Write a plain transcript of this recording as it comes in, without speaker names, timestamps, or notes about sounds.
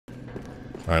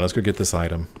Alright, let's go get this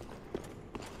item.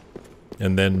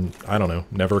 And then, I don't know,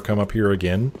 never come up here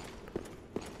again.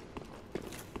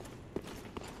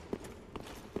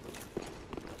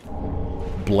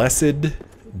 Blessed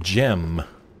Gem.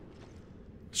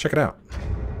 Let's check it out.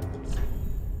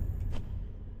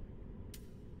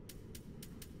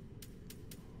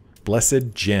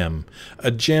 Blessed Gem.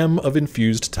 A gem of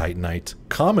infused titanite,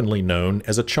 commonly known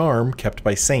as a charm kept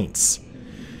by saints.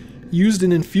 Used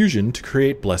in infusion to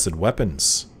create blessed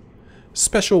weapons.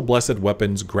 Special blessed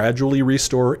weapons gradually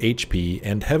restore HP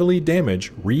and heavily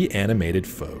damage reanimated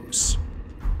foes.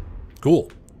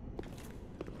 Cool.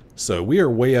 So we are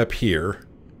way up here.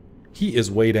 He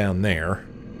is way down there.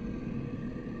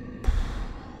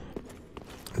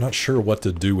 I'm not sure what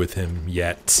to do with him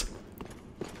yet.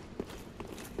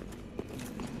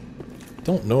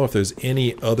 Don't know if there's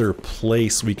any other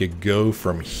place we could go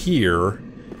from here,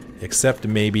 except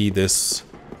maybe this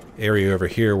area over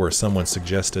here where someone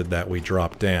suggested that we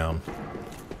drop down.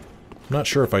 I'm not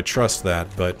sure if I trust that,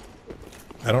 but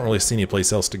I don't really see any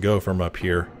place else to go from up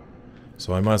here,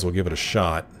 so I might as well give it a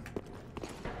shot.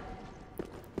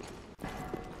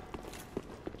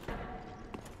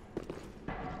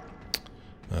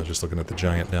 I was just looking at the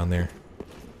giant down there.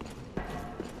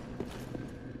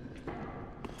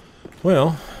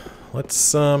 Well,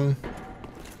 let's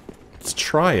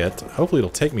try it. Hopefully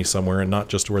it'll take me somewhere and not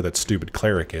just where that stupid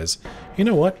cleric is. You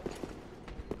know what?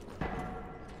 I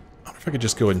wonder if I could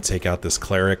just go ahead and take out this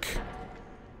cleric.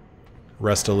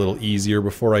 Rest a little easier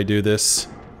before I do this.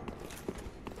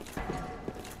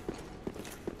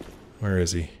 Where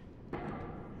is he?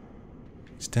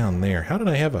 He's down there. How did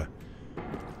I have a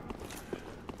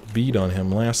bead on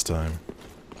him last time?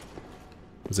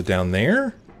 Was it down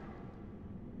there?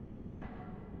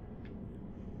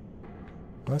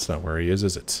 That's not where he is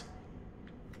it?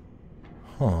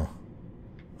 Huh.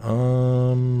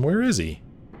 Where is he?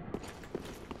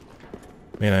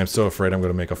 Man, I'm so afraid I'm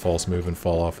going to make a false move and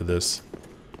fall off of this.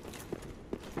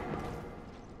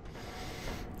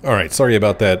 Alright, sorry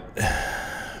about that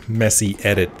messy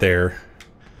edit there.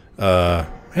 I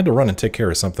had to run and take care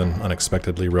of something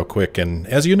unexpectedly real quick, and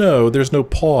as you know, there's no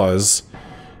pause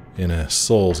in a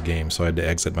Souls game, so I had to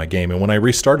exit my game. And when I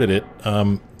restarted it,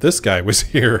 this guy was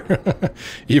here.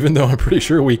 Even though I'm pretty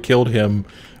sure we killed him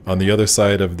on the other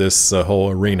side of this whole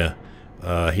arena.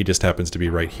 He just happens to be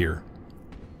right here.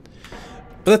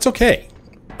 But that's okay.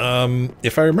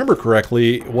 If I remember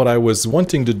correctly, what I was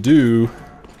wanting to do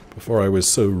before I was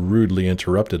so rudely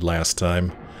interrupted last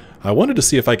time, I wanted to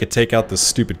see if I could take out this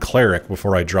stupid cleric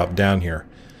before I dropped down here.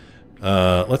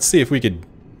 Let's see if we could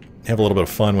have a little bit of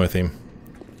fun with him.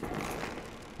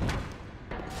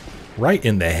 Right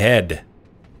in the head.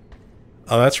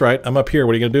 Oh, that's right. I'm up here.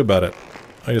 What are you going to do about it?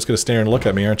 You're just going to stand here and look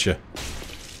at me, aren't you?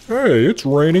 Hey, it's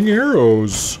raining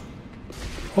arrows.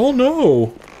 Oh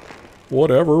no.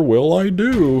 Whatever will I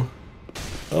do?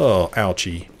 Oh,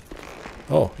 ouchie.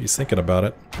 Oh, he's thinking about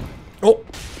it. Oh!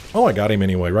 Oh, I got him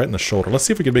anyway, right in the shoulder. Let's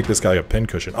see if we can make this guy a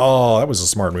pincushion. Oh, that was a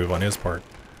smart move on his part.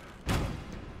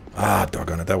 Ah,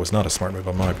 doggone it. That was not a smart move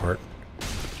on my part.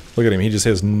 Look at him. He just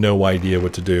has no idea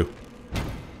what to do.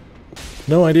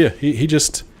 No idea. He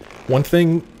just... One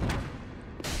thing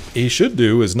he should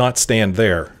do is not stand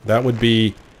there. That would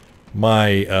be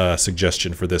my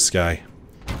suggestion for this guy.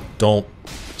 Don't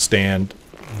stand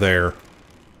there.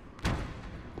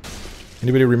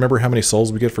 Anybody remember how many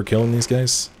souls we get for killing these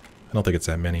guys? I don't think it's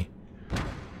that many.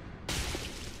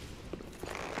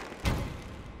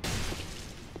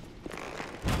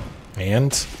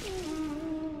 And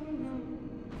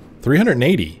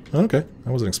 380. Okay, I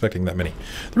wasn't expecting that many.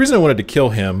 The reason I wanted to kill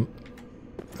him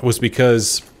was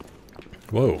because...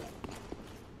 Whoa.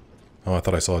 Oh, I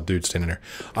thought I saw a dude standing there.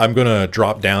 I'm gonna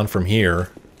drop down from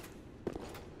here.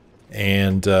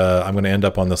 And I'm gonna end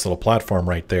up on this little platform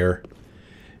right there.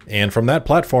 And from that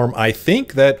platform, I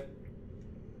think that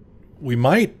we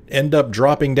might end up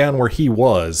dropping down where he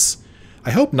was.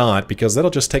 I hope not, because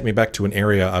that'll just take me back to an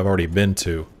area I've already been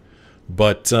to.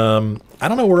 But I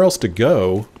don't know where else to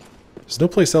go. There's no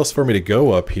place else for me to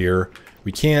go up here.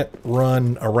 We can't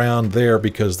run around there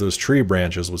because those tree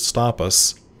branches would stop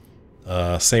us.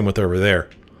 Same with over there.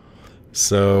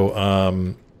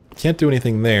 So, can't do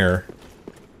anything there.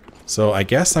 So I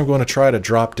guess I'm going to try to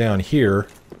drop down here.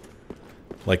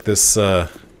 Like this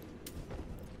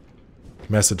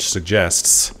message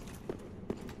suggests.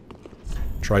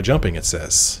 Try jumping, it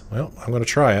says. Well, I'm going to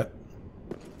try it.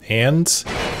 And...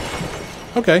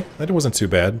 Okay, that wasn't too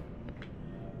bad.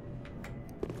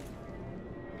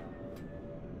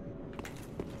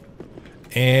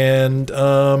 And,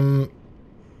 yeah,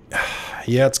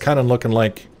 it's kind of looking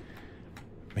like...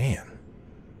 Man.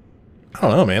 I I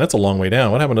don't know, man. That's a long way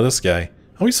down. What happened to this guy?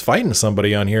 Oh, he's fighting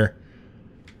somebody on here.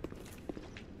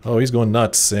 Oh, he's going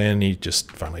nuts, and he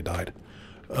just finally died.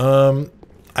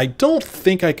 I don't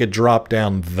think I could drop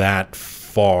down that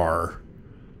far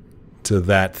to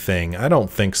that thing. I don't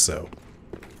think so.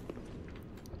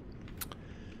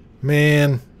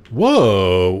 Man.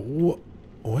 Whoa.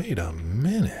 Wait a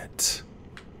minute.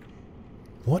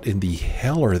 What in the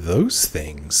hell are those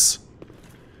things?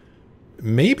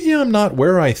 Maybe I'm not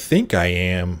where I think I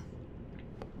am.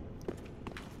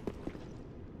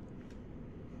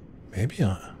 Maybe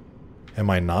am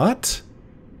I not?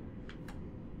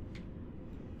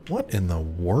 What in the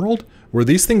world? Were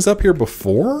these things up here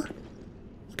before?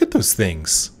 Look at those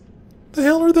things. The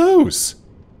hell are those?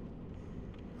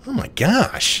 Oh my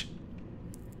gosh.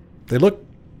 They look,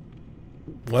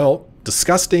 well,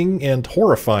 disgusting and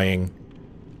horrifying.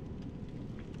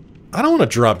 I don't want to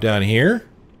drop down here.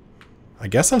 I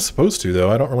guess I'm supposed to,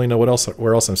 though. I don't really know where else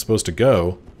I'm supposed to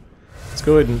go. Let's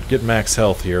go ahead and get max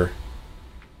health here.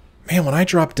 Man, when I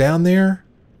drop down there,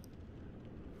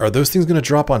 are those things going to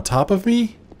drop on top of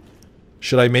me?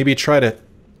 Should I maybe try to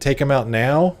take them out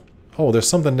now? Oh, there's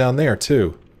something down there,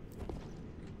 too.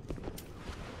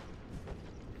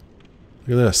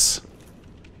 Look at this.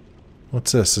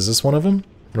 What's this? Is this one of them?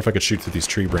 I wonder if I could shoot through these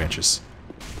tree branches.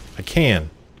 I can.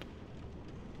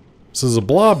 So there's a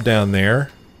blob down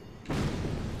there.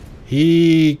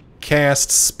 He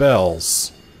casts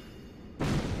spells.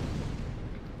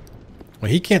 Well,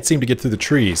 he can't seem to get through the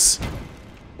trees.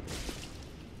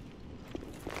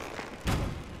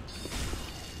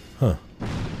 Huh.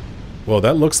 Well,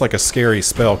 that looks like a scary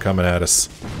spell coming at us.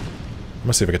 I'm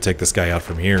gonna see if I can take this guy out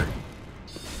from here.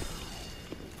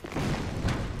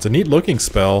 It's a neat looking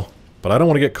spell, but I don't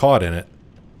want to get caught in it.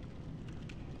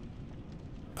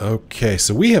 Okay,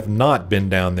 so we have not been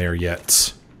down there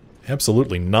yet.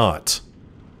 Absolutely not.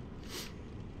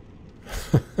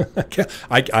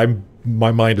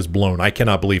 My mind is blown. I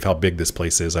cannot believe how big this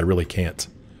place is. I really can't.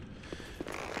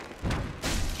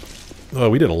 Oh,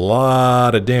 we did a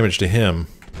lot of damage to him.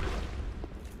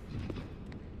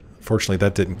 Fortunately,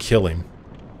 that didn't kill him.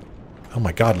 Oh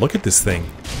my god, look at this thing.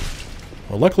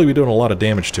 Well, luckily we're doing a lot of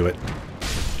damage to it.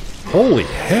 Holy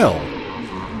hell!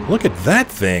 Look at that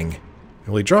thing!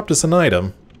 Well, he dropped us an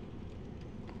item.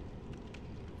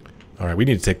 Alright, we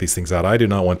need to take these things out. I do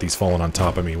not want these falling on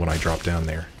top of me when I drop down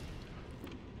there.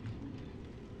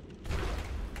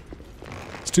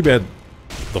 It's too bad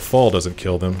the fall doesn't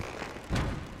kill them.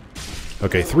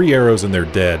 Okay, 3 arrows and they're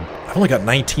dead. I've only got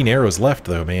 19 arrows left,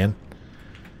 though, man.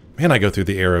 Man, I go through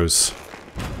the arrows.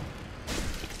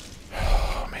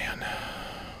 Oh, man.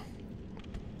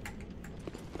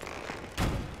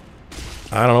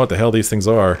 I don't know what the hell these things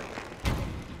are.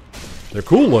 They're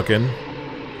cool looking.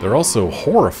 They're also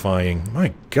horrifying.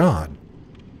 My god.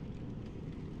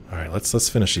 Alright, let's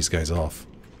finish these guys off.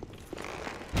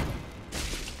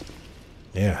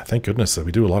 Yeah, thank goodness that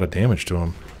we do a lot of damage to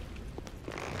them.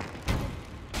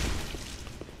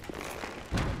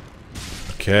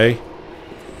 Okay.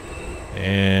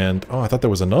 And... oh, I thought there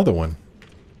was another one.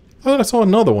 I thought I saw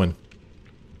another one.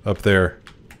 Up there.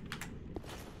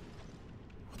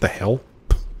 What the hell?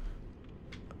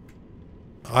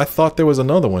 I thought there was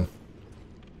another one.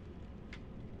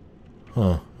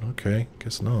 Huh. Okay.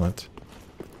 Guess not.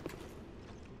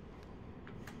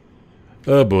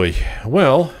 Oh boy.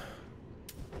 Well...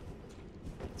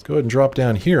 let's go ahead and drop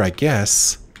down here, I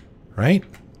guess. Right?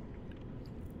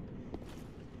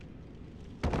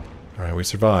 Alright, we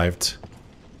survived.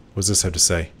 What does this have to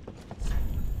say?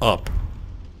 Up.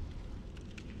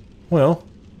 Well,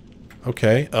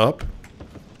 okay, up.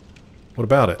 What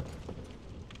about it?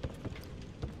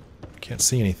 Can't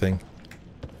see anything.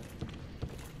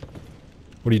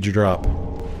 What did you drop?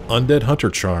 Undead Hunter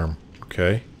Charm.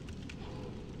 Okay.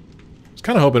 I was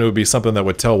kind of hoping it would be something that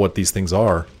would tell what these things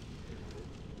are.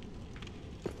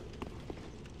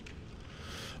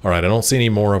 Alright, I don't see any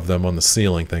more of them on the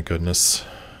ceiling, thank goodness.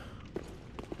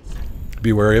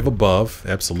 Be wary of above,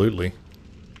 absolutely.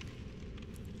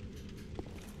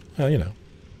 Well, you know.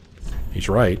 He's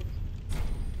right.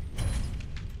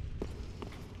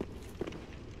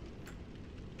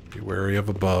 Be wary of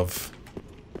above.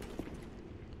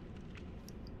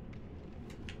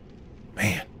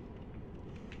 Man.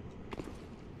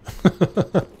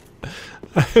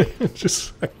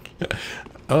 Just...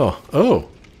 oh.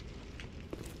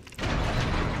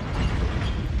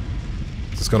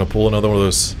 Is this gonna pull another one of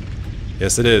those...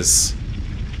 yes, it is.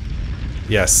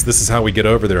 Yes, this is how we get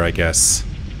over there, I guess.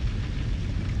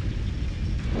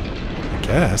 I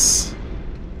guess.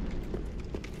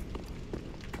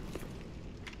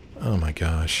 Oh my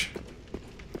gosh.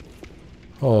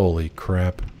 Holy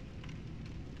crap.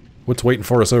 What's waiting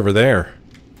for us over there?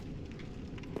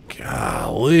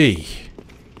 Golly.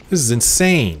 This is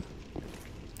insane.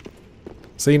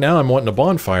 See, now I'm wanting a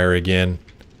bonfire again.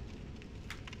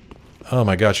 Oh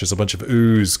my gosh, there's a bunch of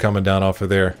ooze coming down off of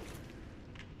there.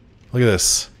 Look at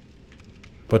this.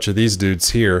 Bunch of these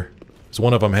dudes here. There's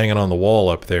one of them hanging on the wall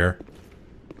up there.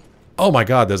 Oh my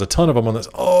god, there's a ton of them on this.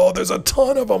 Oh, there's a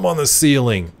ton of them on the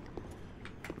ceiling.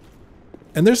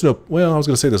 And there's no... Well, I was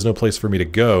going to say there's no place for me to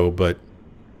go, but...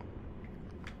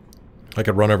 I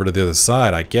could run over to the other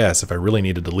side, I guess, if I really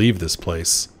needed to leave this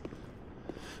place.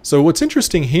 So what's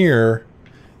interesting here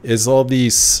is all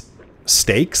these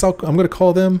stakes, I'm going to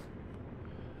call them,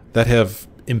 that have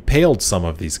impaled some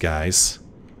of these guys.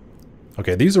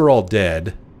 Okay, these are all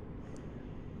dead.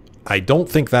 I don't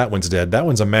think that one's dead. That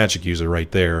one's a magic user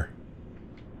right there.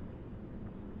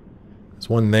 There's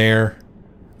one there.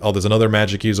 Oh, there's another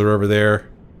magic user over there.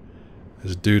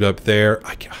 There's a dude up there.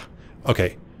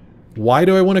 Okay. Why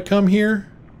do I want to come here?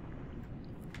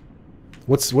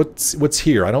 What's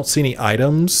here? I don't see any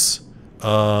items.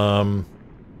 There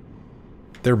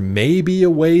may be a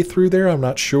way through there. I'm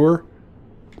not sure.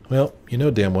 Well, you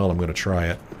know damn well I'm going to try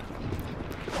it.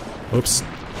 Oops.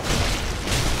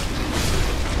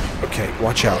 Okay,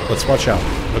 watch out. Let's watch out.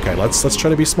 Okay, let's try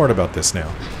to be smart about this now.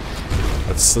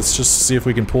 Let's just see if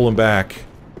we can pull him back.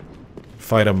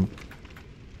 Fight him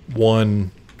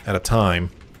one at a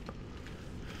time.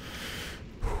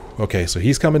 Okay, so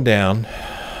he's coming down.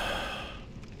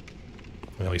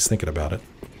 Well, he's thinking about it.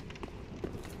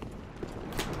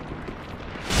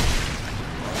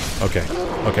 Okay.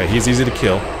 Okay, he's easy to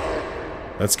kill.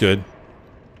 That's good.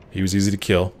 He was easy to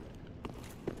kill.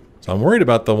 So I'm worried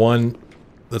about the one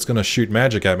that's gonna shoot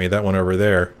magic at me, that one over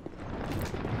there.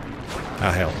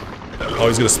 Ah, hell. Oh,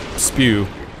 he's gonna spew.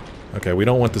 Okay, we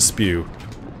don't want the spew.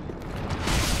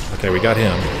 Okay, we got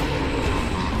him.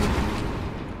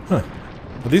 Huh.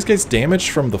 Are these guys damaged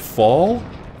from the fall?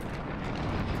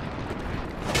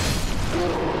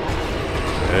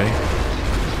 Okay.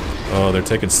 Oh, they're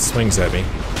taking swings at me.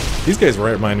 These guys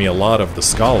remind me a lot of the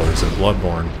Scholars in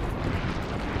Bloodborne.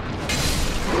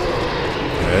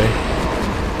 Okay.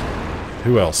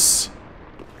 Who else?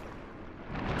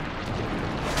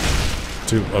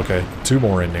 Okay, two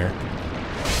more in there.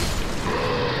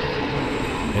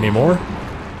 Any more?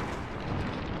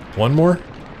 One more?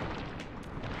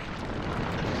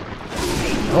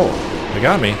 Oh, they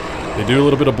got me. They do a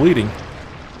little bit of bleeding.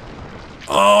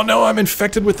 Oh no, I'm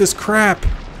infected with this crap!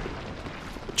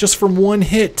 Just from one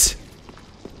hit.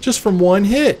 Just from one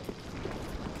hit.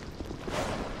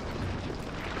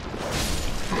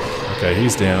 Okay,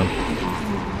 he's down.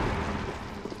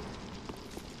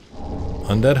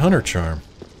 Undead Hunter Charm.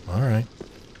 Alright.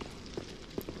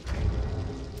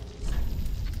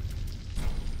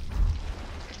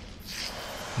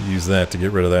 Use that to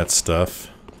get rid of that stuff.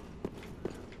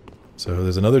 So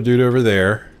there's another dude over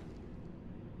there.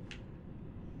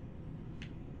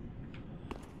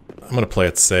 I'm gonna play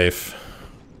it safe.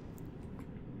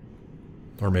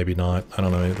 Or maybe not. I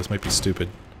don't know. This might be stupid.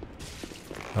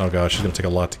 Oh gosh, it's gonna take a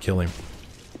lot to kill him.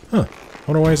 Huh. I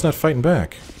wonder why he's not fighting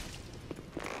back.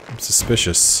 I'm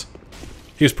suspicious.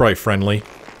 He was probably friendly.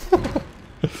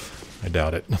 I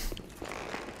doubt it.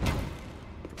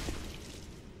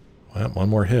 Well, one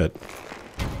more hit.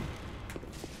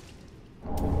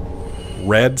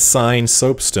 Red Sign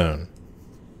Soapstone.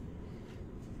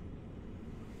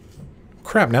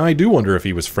 Crap, now I do wonder if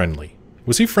he was friendly.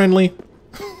 Was he friendly?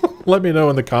 Let me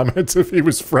know in the comments if he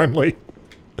was friendly.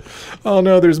 Oh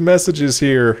no, there's messages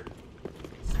here.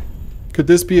 Could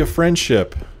this be a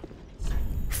friendship?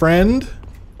 Friend?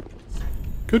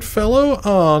 Good fellow?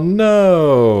 Oh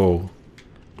no.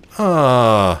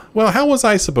 Ah, well, how was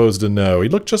I supposed to know? He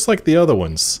looked just like the other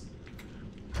ones.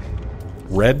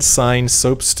 Red Sign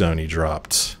Soapstone he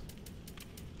dropped.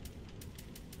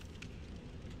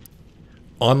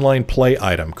 Online play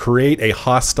item. Create a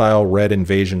hostile red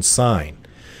invasion sign.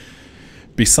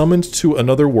 Be summoned to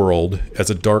another world as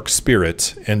a dark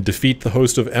spirit and defeat the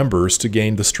host of embers to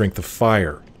gain the strength of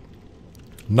fire.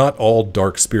 Not all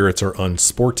dark spirits are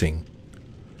unsporting,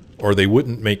 or they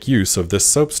wouldn't make use of this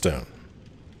soapstone.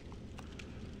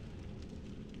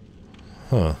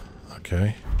 Huh,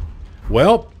 okay.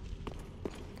 Well,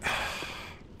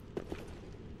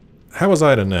 how was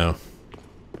I to know?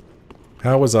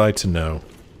 How was I to know?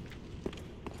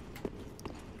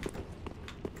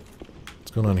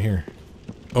 What's going on here?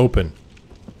 Open.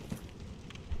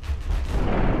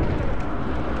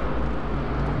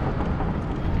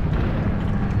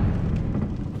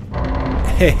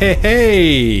 Hey, hey,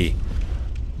 hey!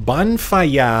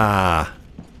 Bonfire!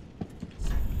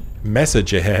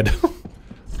 Message ahead.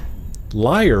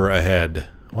 Liar ahead.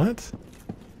 What?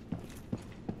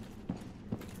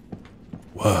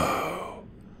 Whoa.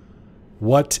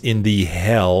 What in the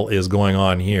hell is going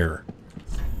on here?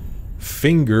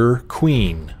 Finger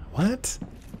Queen. What?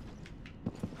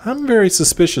 I'm very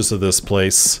suspicious of this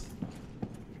place.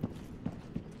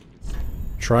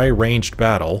 Try ranged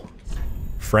battle.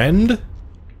 Friend?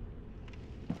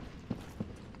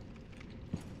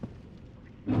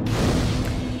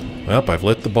 Well, I've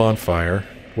lit the bonfire.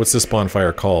 What's this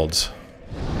bonfire called?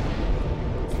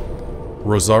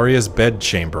 Rosaria's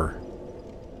bedchamber.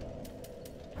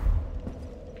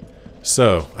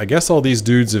 So, I guess all these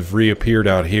dudes have reappeared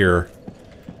out here.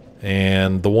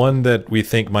 And the one that we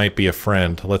think might be a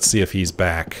friend, let's see if he's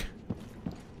back.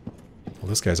 Well,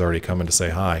 this guy's already coming to say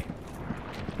hi.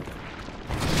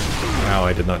 Wow,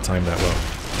 I did not time that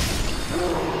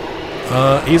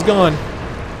well. He's gone.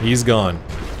 He's gone.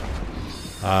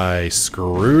 I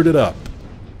screwed it up.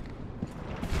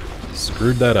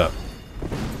 Screwed that up.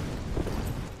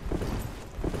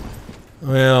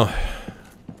 Well,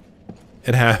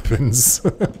 it happens.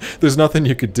 There's nothing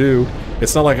you could do.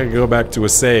 It's not like I could go back to a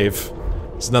save.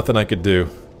 There's nothing I could do.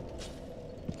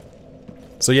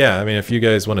 So yeah, I mean, if you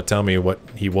guys want to tell me what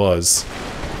he was,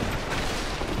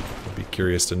 I'd be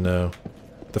curious to know.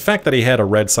 The fact that he had a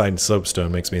red Sign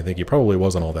Soapstone makes me think he probably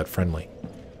wasn't all that friendly.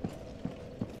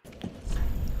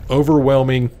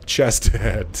 Overwhelming chest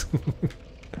head.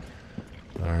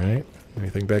 Alright,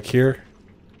 anything back here?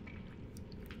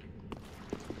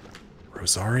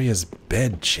 Rosaria's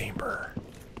bedchamber.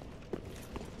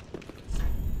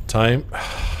 Time.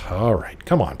 Alright,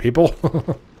 come on, people.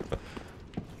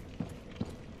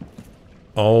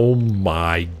 Oh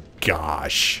my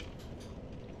gosh.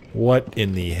 What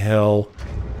in the hell?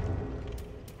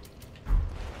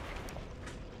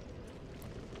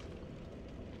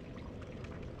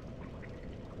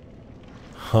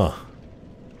 Huh.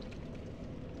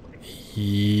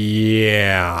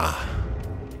 Yeah.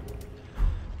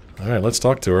 Alright, let's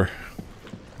talk to her.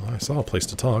 Well, I saw a place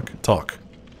to talk. Talk.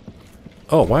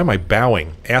 Oh, why am I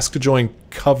bowing? Ask to join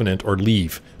Covenant or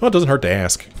leave. Well, it doesn't hurt to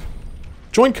ask.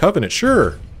 Join Covenant,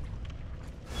 sure.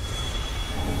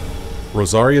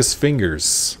 Rosaria's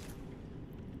fingers.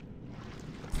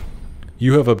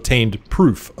 You have obtained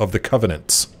proof of the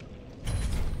Covenant.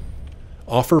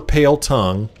 Offer pale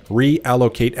tongue,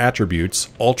 reallocate attributes,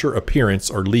 alter appearance,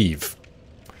 or leave.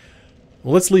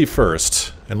 Well, let's leave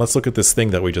first, and let's look at this thing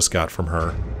that we just got from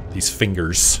her. These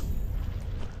fingers.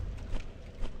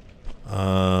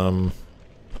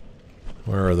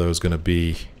 Where are those gonna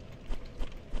be?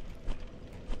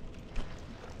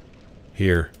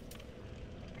 Here.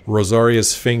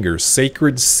 Rosaria's fingers.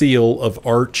 Sacred seal of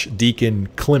Archdeacon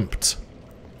Klimt.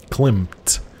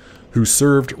 Who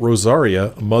served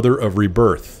Rosaria, Mother of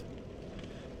Rebirth.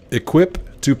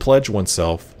 Equip to pledge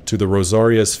oneself to the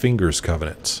Rosaria's Fingers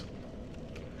Covenant.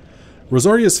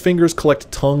 Rosaria's fingers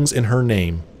collect tongues in her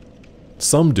name.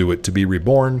 Some do it to be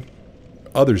reborn,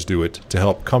 others do it to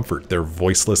help comfort their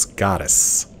voiceless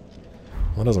goddess.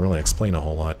 Well, that doesn't really explain a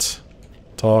whole lot.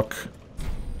 Talk.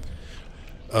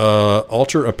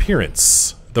 Alter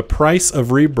appearance. The price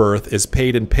of rebirth is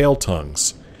paid in pale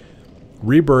tongues.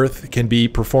 Rebirth can be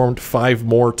performed 5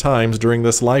 more times during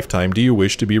this lifetime. Do you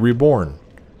wish to be reborn?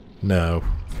 No.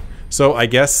 So I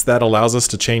guess that allows us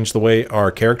to change the way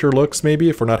our character looks, maybe,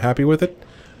 if we're not happy with it?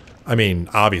 I mean,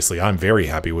 obviously, I'm very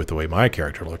happy with the way my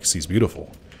character looks. He's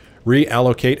beautiful.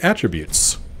 Reallocate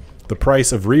attributes. The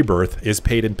price of rebirth is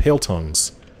paid in pale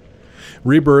tongues.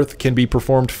 Rebirth can be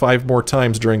performed 5 more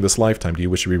times during this lifetime. Do you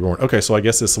wish to be reborn? Okay, so I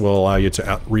guess this will allow you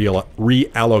to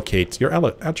reallocate your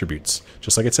attributes.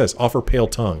 Just like it says, offer pale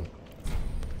tongue.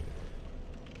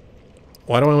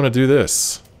 Why do I want to do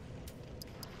this?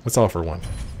 Let's offer one.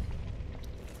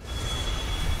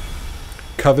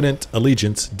 Covenant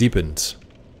allegiance deepened.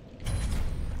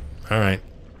 Alright.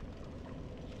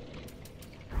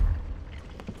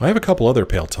 I have a couple other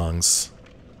pale tongues.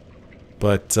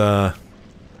 But, I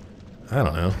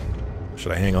don't know.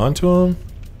 Should I hang on to them?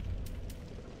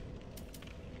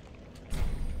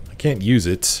 I can't use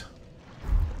it.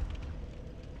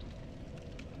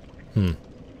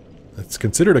 It's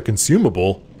considered a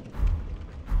consumable.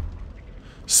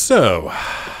 So,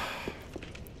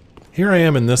 here I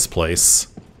am in this place.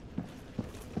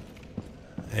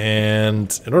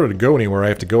 And in order to go anywhere, I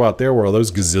have to go out there where all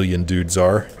those gazillion dudes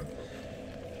are.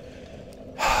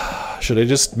 Should I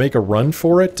just make a run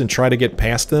for it and try to get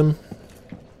past them?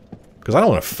 Because I don't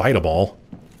want to fight them all.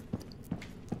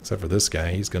 Except for this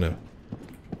guy. He's going to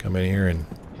come in here and...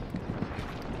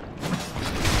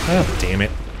 Ah, damn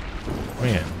it.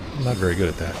 Man, I'm not very good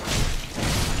at that.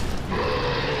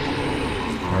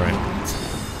 Alright.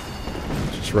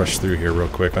 Just Let's rush through here real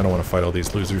quick. I don't want to fight all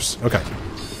these losers. Okay.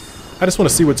 I just want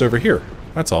to see what's over here.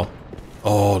 That's all.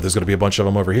 Oh, there's going to be a bunch of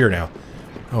them over here now.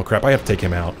 Oh, crap. I have to take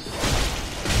him out.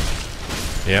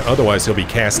 Yeah, otherwise he'll be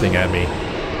casting at me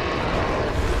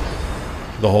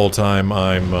the whole time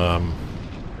I'm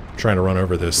trying to run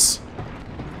over this.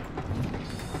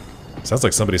 Sounds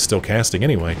like somebody's still casting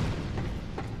anyway.